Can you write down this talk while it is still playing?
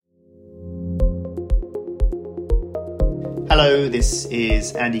Hello, this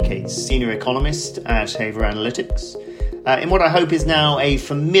is Andy Cates, Senior Economist at Haver Analytics. In what I hope is now a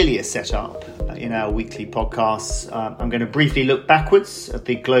familiar setup in our weekly podcasts, I'm going to briefly look backwards at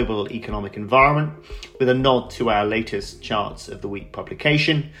the global economic environment with a nod to our latest Charts of the Week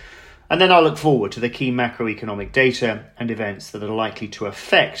publication. And then I'll look forward to the key macroeconomic data and events that are likely to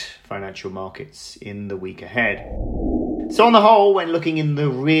affect financial markets in the week ahead. So on the whole, when looking in the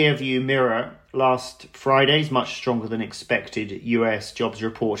rear view mirror, last Friday's much stronger than expected US jobs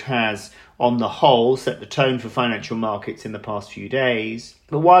report has, on the whole, set the tone for financial markets in the past few days.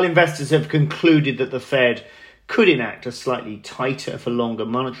 But while investors have concluded that the Fed could enact a slightly tighter for longer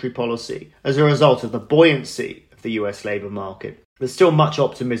monetary policy as a result of the buoyancy of the US labour market, there's still much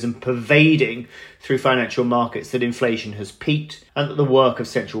optimism pervading through financial markets that inflation has peaked and that the work of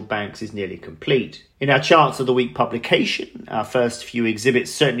central banks is nearly complete. In our Charts of the Week publication, our first few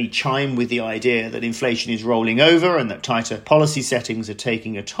exhibits certainly chime with the idea that inflation is rolling over and that tighter policy settings are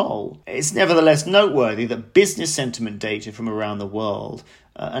taking a toll. It's nevertheless noteworthy that business sentiment data from around the world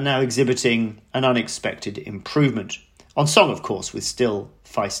are now exhibiting an unexpected improvement. On song, of course, with still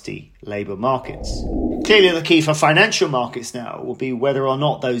feisty labour markets. Clearly, the key for financial markets now will be whether or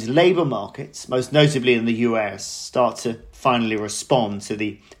not those labour markets, most notably in the US, start to finally respond to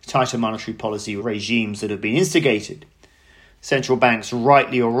the tighter monetary policy regimes that have been instigated. Central banks,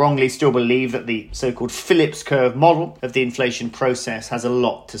 rightly or wrongly, still believe that the so-called Phillips curve model of the inflation process has a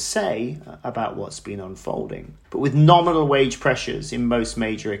lot to say about what's been unfolding. But with nominal wage pressures in most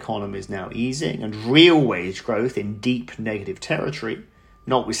major economies now easing and real wage growth in deep negative territory,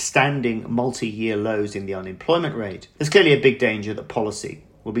 notwithstanding multi-year lows in the unemployment rate, there's clearly a big danger that policy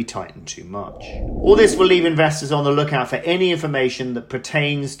will be tightened too much. All this will leave investors on the lookout for any information that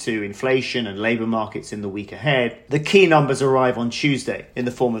pertains to inflation and labour markets in the week ahead. The key numbers arrive on Tuesday in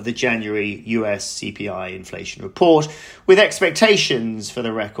the form of the January US CPI inflation report, with expectations for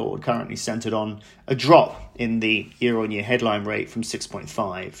the record currently centred on a drop in the year-on-year headline rate from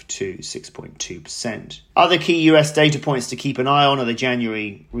 6.5 to 6.2%. Other key US data points to keep an eye on are the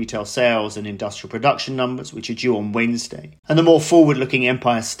January retail sales and industrial production numbers, which are due on Wednesday, and the more forward-looking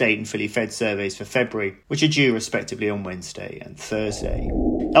Empire State and Philly Fed surveys for February, which are due respectively on Wednesday and Thursday.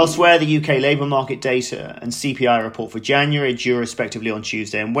 Elsewhere, the UK labour market data and CPI report for January are due respectively on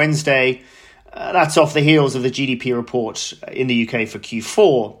Tuesday and Wednesday. That's off the heels of the GDP report in the UK for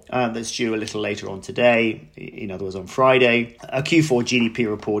Q4 that's due a little later on today, in other words on Friday. A Q4 GDP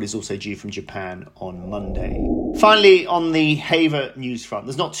report is also due from Japan on Monday. Finally, on the Haver news front,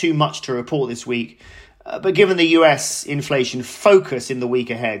 there's not too much to report this week, but given the US inflation focus in the week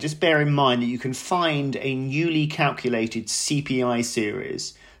ahead, just bear in mind that you can find a newly calculated CPI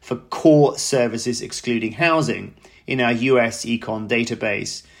series for core services excluding housing in our US econ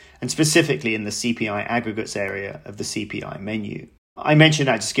database, and specifically in the CPI aggregates area of the CPI menu. I mention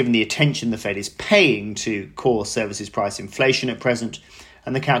that just given the attention the Fed is paying to core services price inflation at present,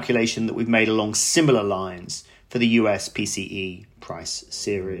 and the calculation that we've made along similar lines for the US PCE price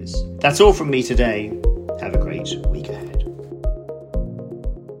series. That's all from me today. Have a great week ahead.